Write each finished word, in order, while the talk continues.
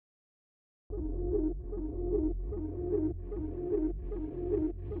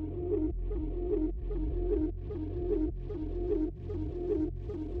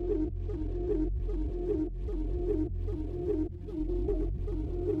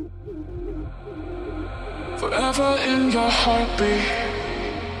Forever in your heartbeat.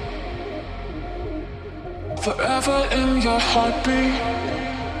 Forever in your heartbeat.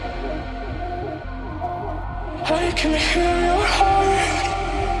 I can hear your heart.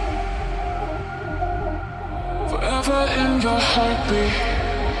 Forever in your heartbeat.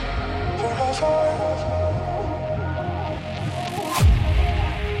 Forever.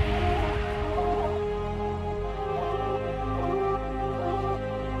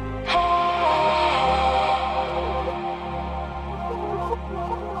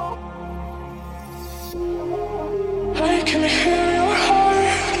 I can hear your heart.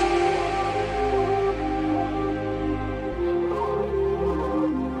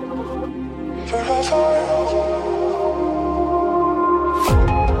 Forever.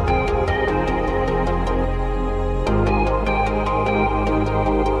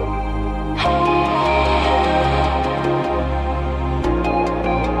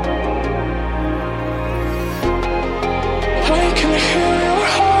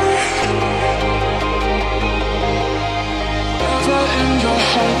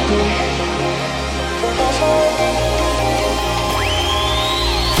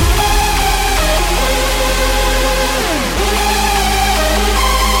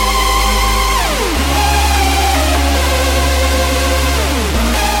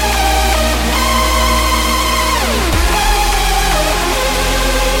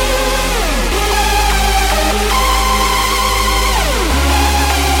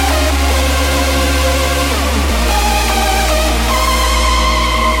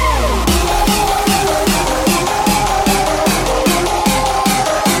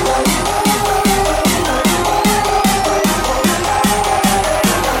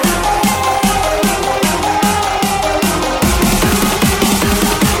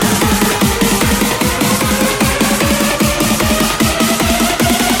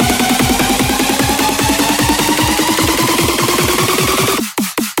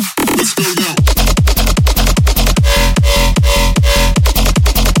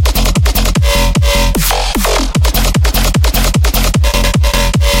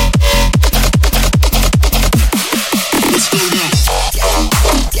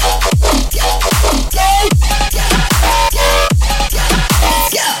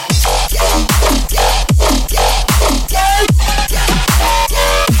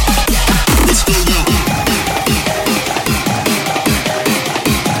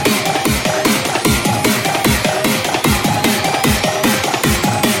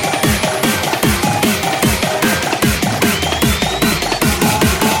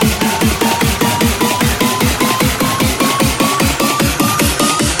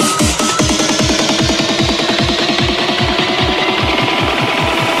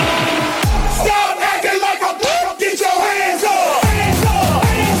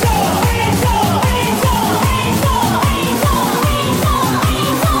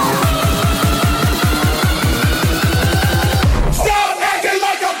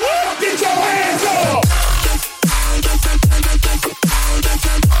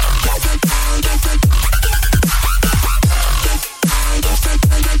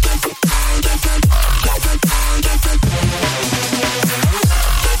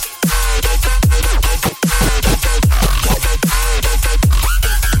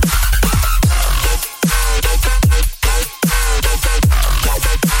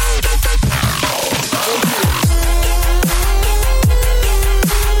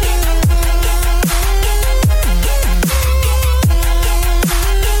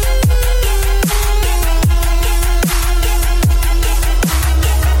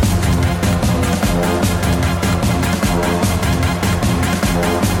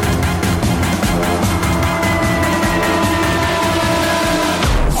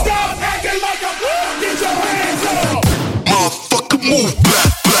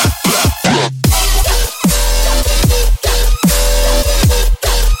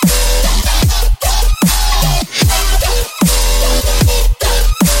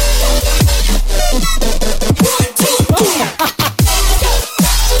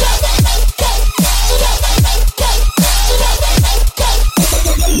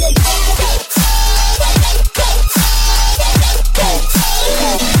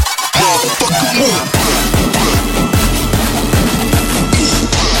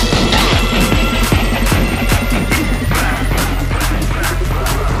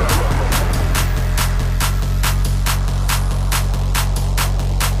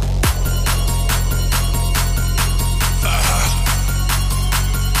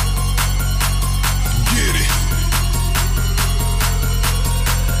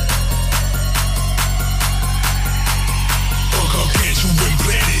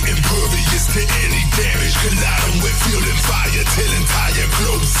 to any damage. Colliding with fuel and fire till entire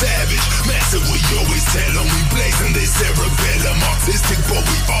globe savage. Massive, we always tell them we blazing this cerebellum. Artistic, but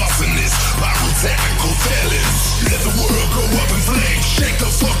we arsonists, pyrotechnical felons. Let the world go up in flames, shake the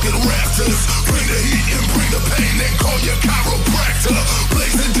fucking rafters. Bring the heat and bring the pain, then call your chiropractor.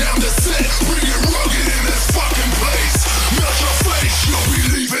 Blazing down the set, bring it rugged in this fucking place. Melt your face, you'll be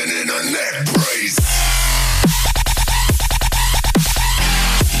leaving in a neck brace.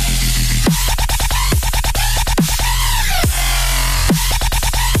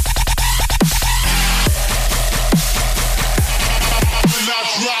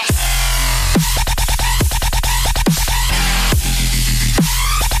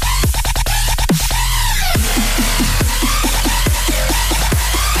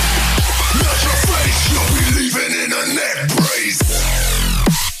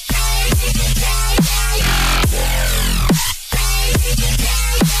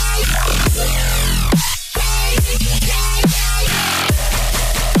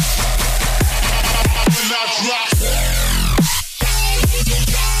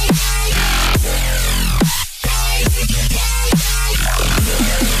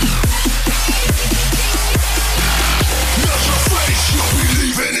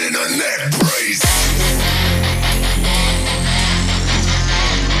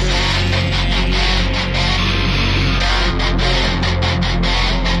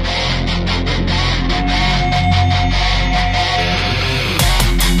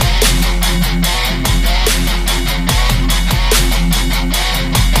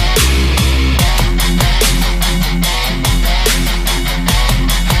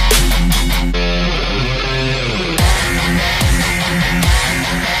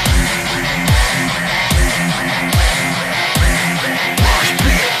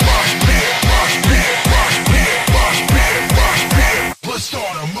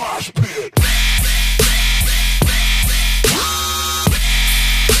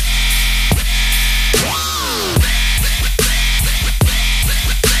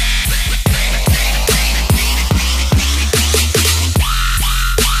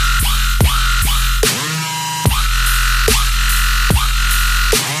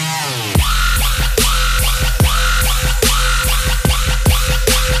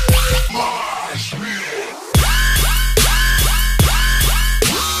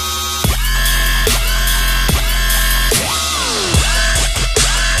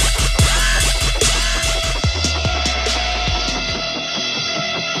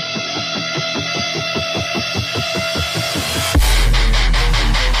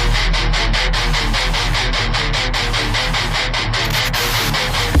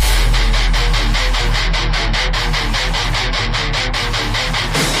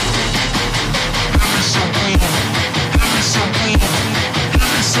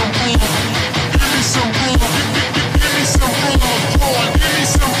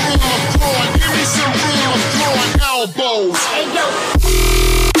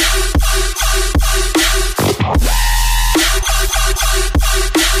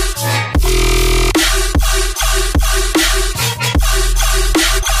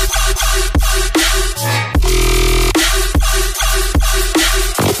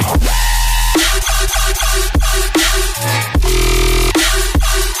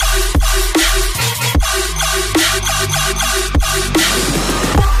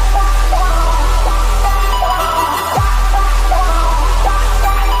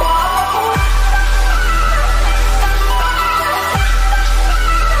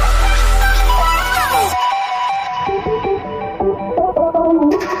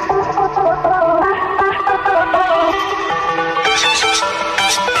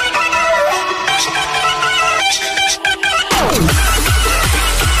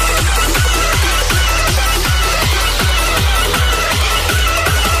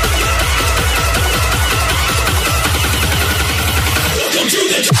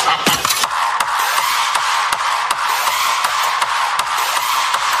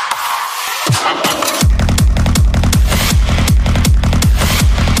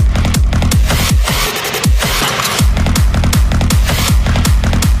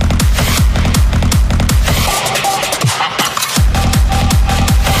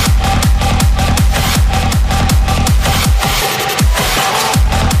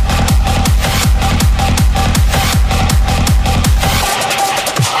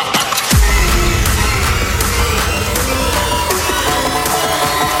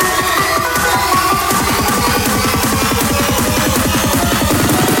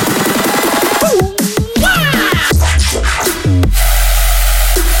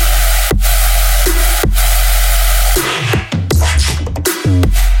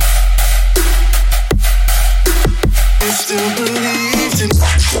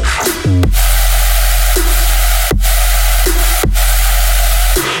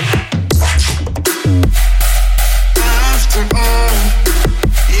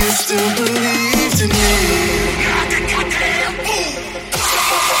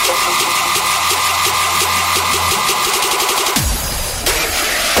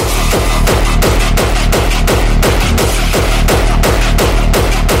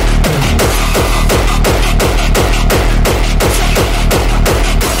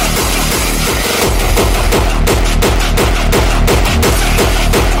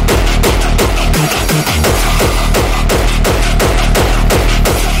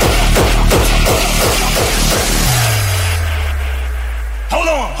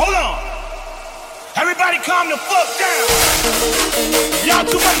 calm the fuck down. Y'all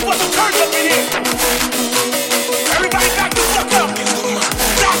too motherfucking turned up in here. Everybody back the fuck up.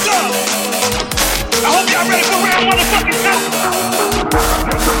 Back up. I hope y'all ready for round motherfucking two.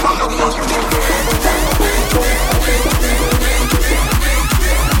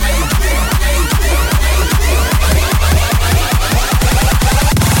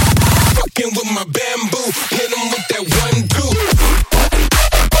 Fucking with my bamboo, hit 'em with that 1-2.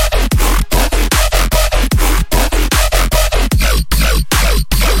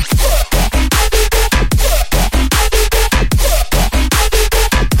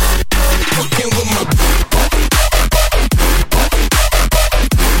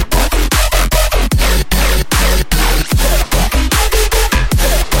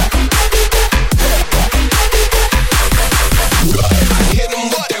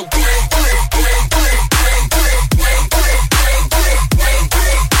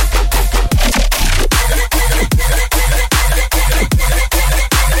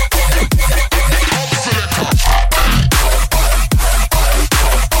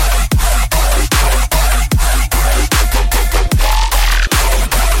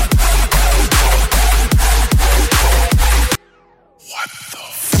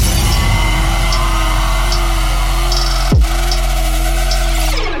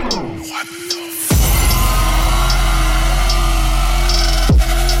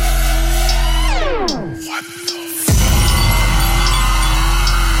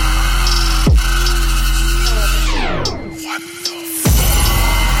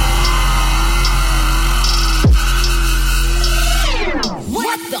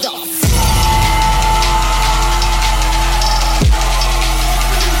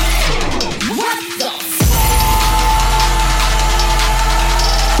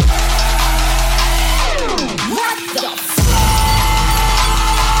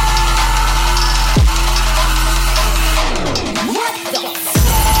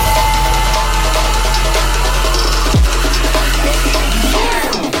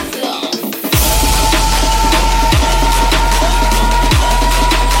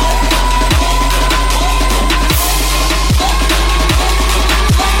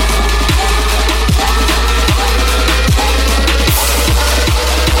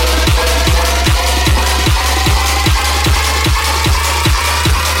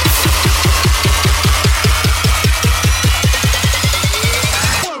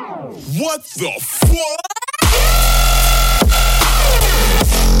 What the fuck?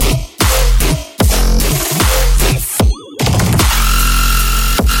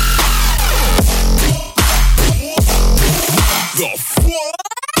 The fuck?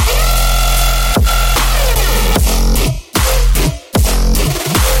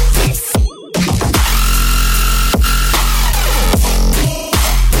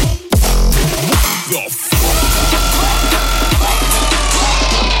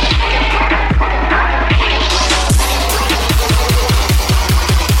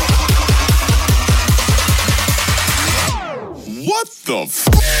 What the f?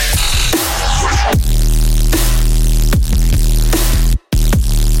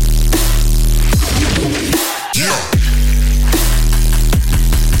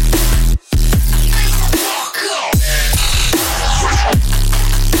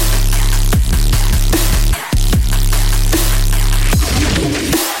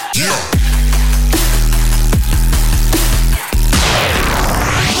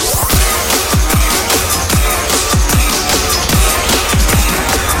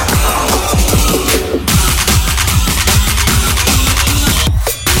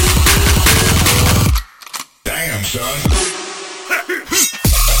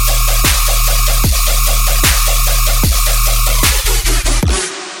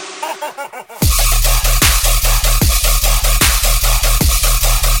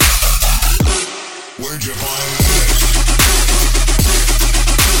 Where'd you find that?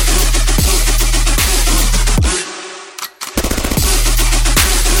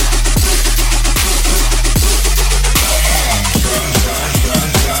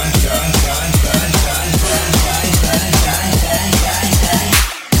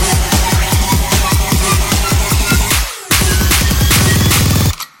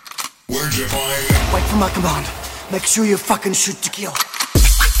 Where'd you find that? Wait for my command. Make sure you fucking shoot to kill.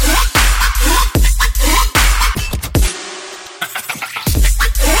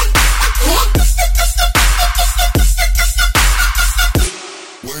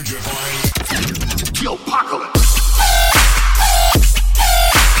 Where'd you find Yo, Apocalypse.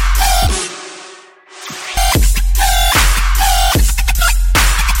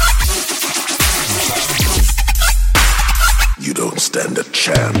 You don't stand a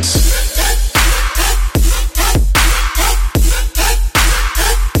chance.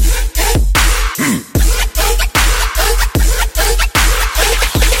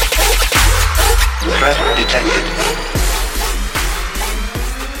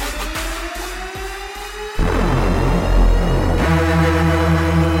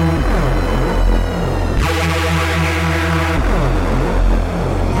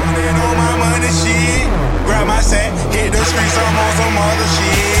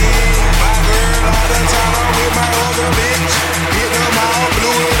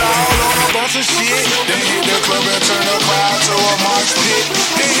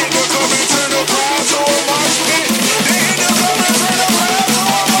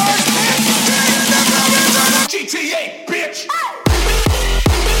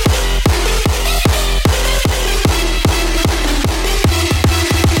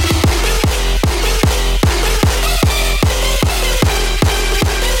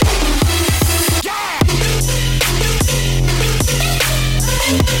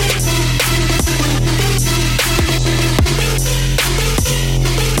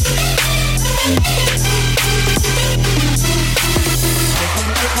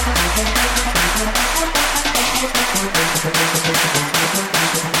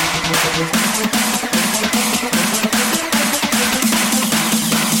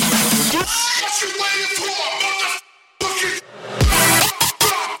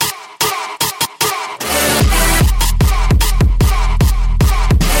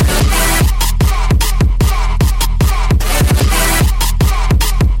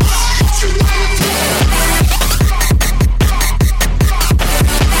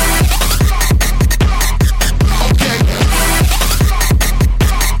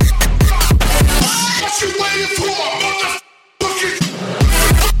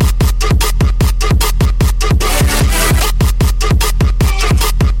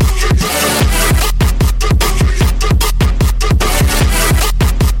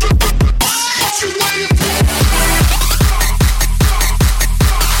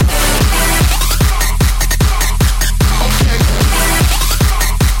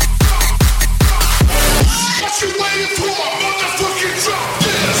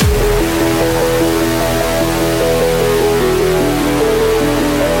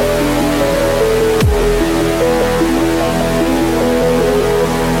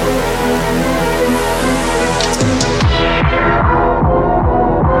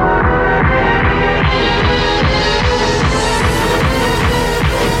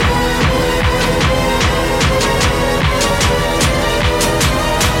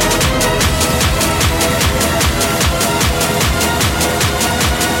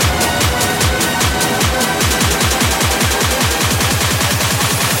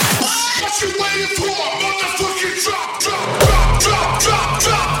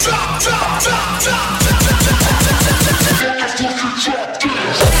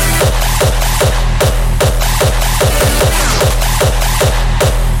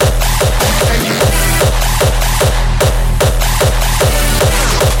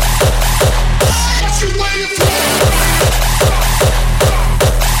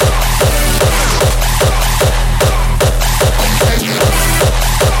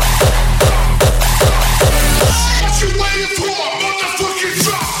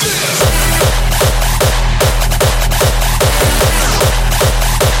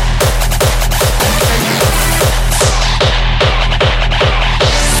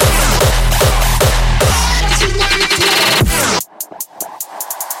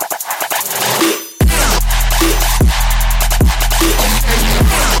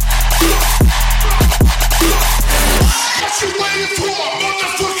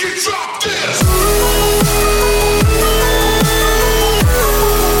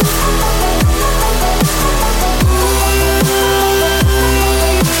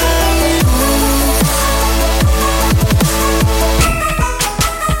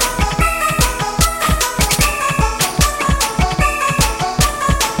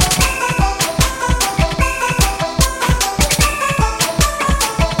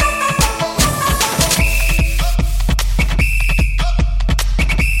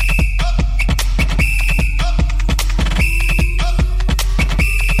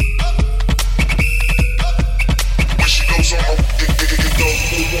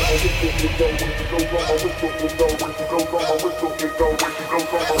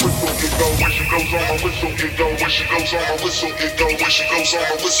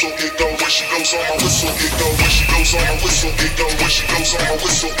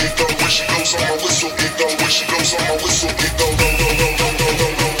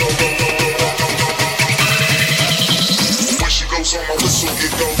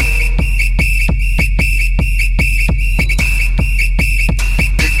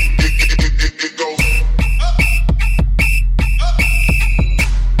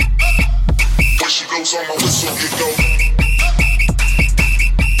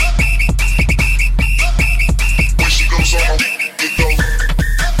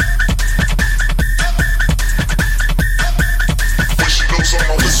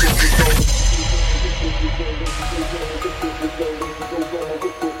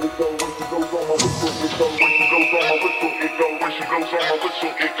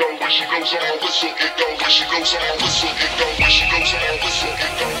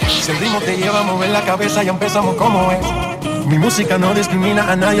 Si el ritmo te lleva a mover la cabeza, ya empezamos como es. Mi música no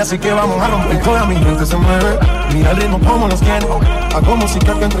discrimina a nadie, así que vamos a romper. Toda mi mente se mueve. Mira el ritmo como los tiene. Hago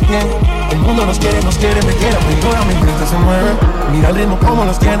música que entretiene. El mundo nos quiere, me quiere. Toda mi mente se mueve. Mira el ritmo como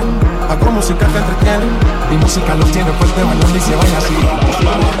los tiene. Hago música que entretiene. Mi música los tiene fuerte bailando y se baila así. Y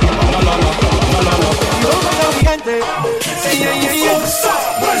todo está gigante.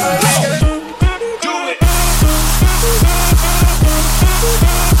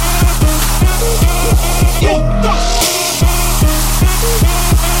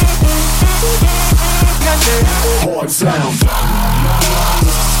 Hard sound.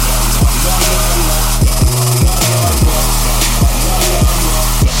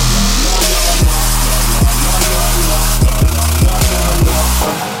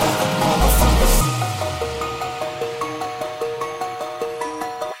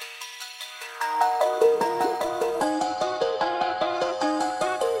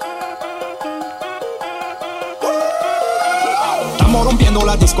 Estamos rompiendo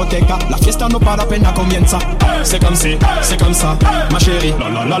la discoteca, la fiesta no para, apenas comienza. C'est comme ça, ma chérie, la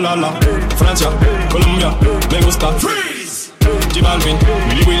la la la la. Francia, Colombia, me gusta. Freeze. J Balvin,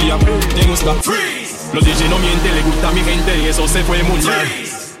 Willy William, me gusta. Freeze. Los DJ no mienten, le gusta a mi gente y eso se fue muy bien.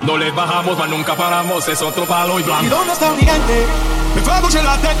 No le bajamos, mas nunca paramos, es otro palo y blanco. ¿Y dónde está el gigante? Me fue a bouger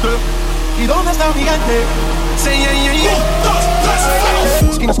la tête. ¿Y dónde está el gigante? Say yeah yeah yeah.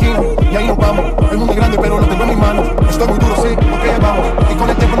 Esquina, esquina, y ahí nos vamos. El mundo es grande, pero lo tengo en mis manos. Estoy muy duro, sí, ok, vamos. Y con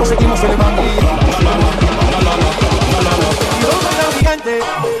el tiempo nos seguimos elevando. ¿Y dónde está el gigante?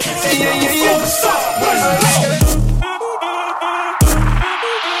 Say yeah yeah yeah.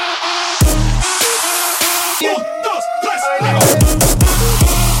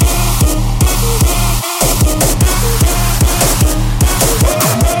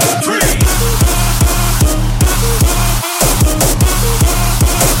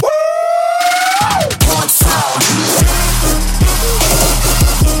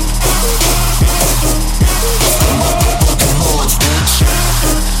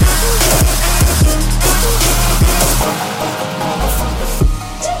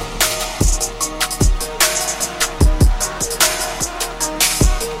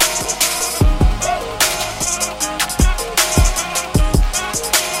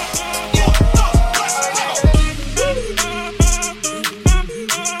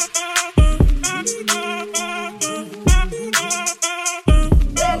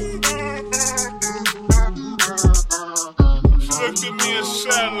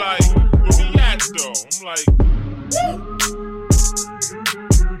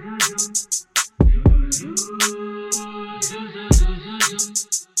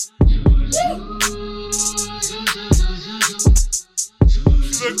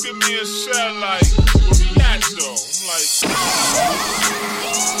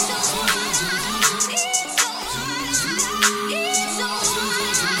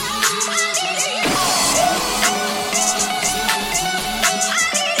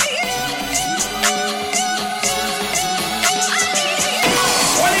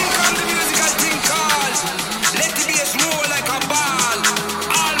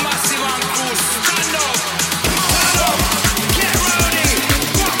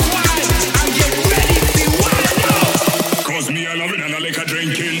 liquor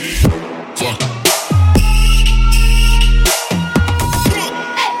drinking. Fuck.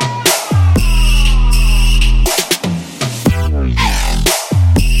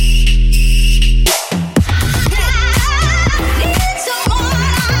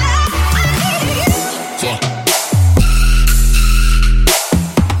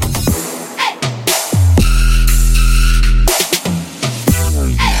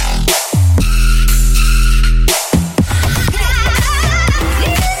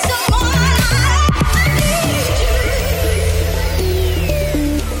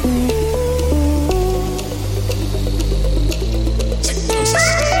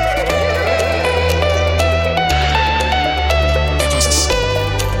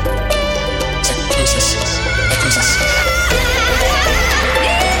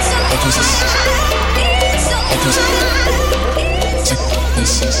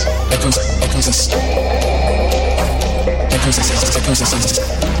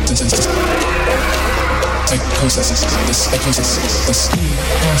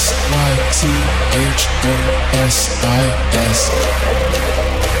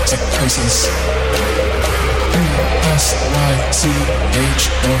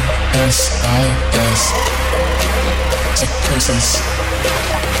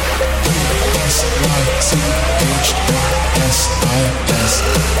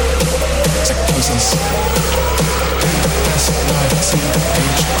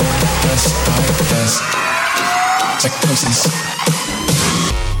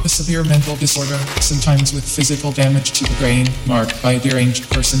 A severe mental disorder, sometimes with physical damage to the brain, marked by a deranged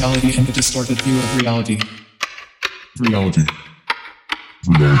personality and a distorted view of reality.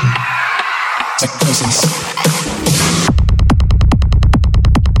 Psychosis.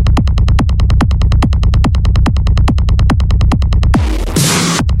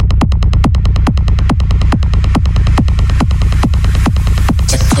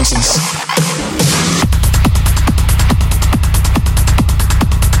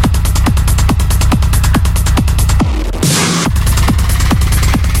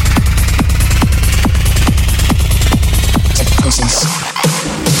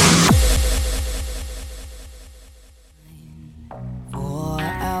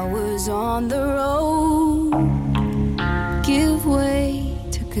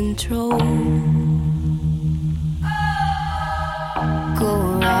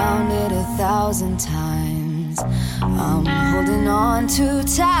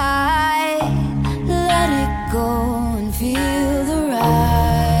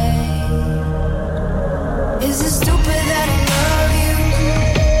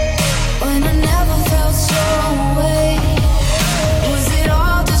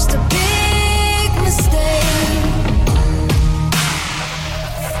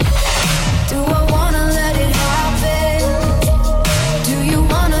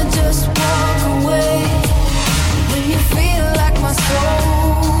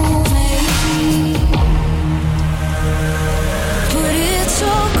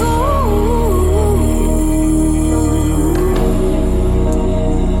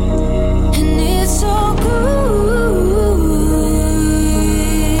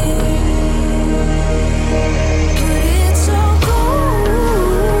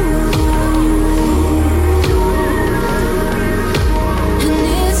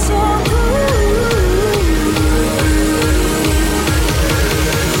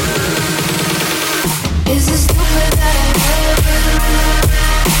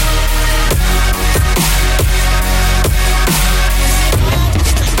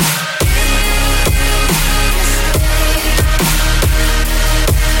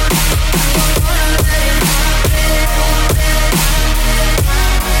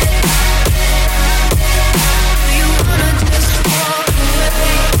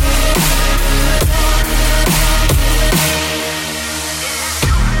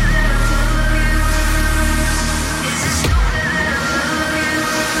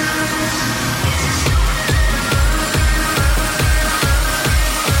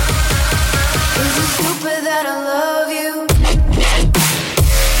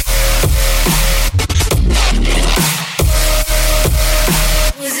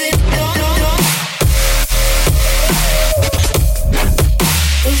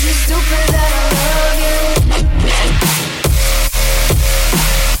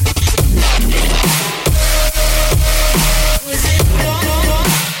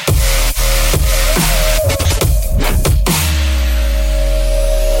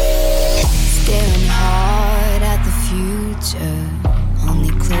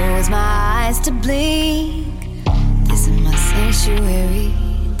 sanctuary.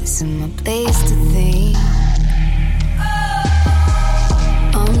 This is my place to think.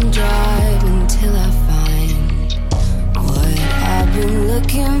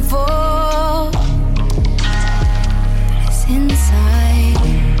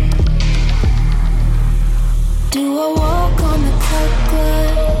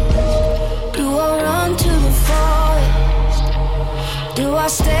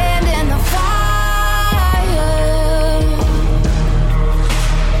 stay.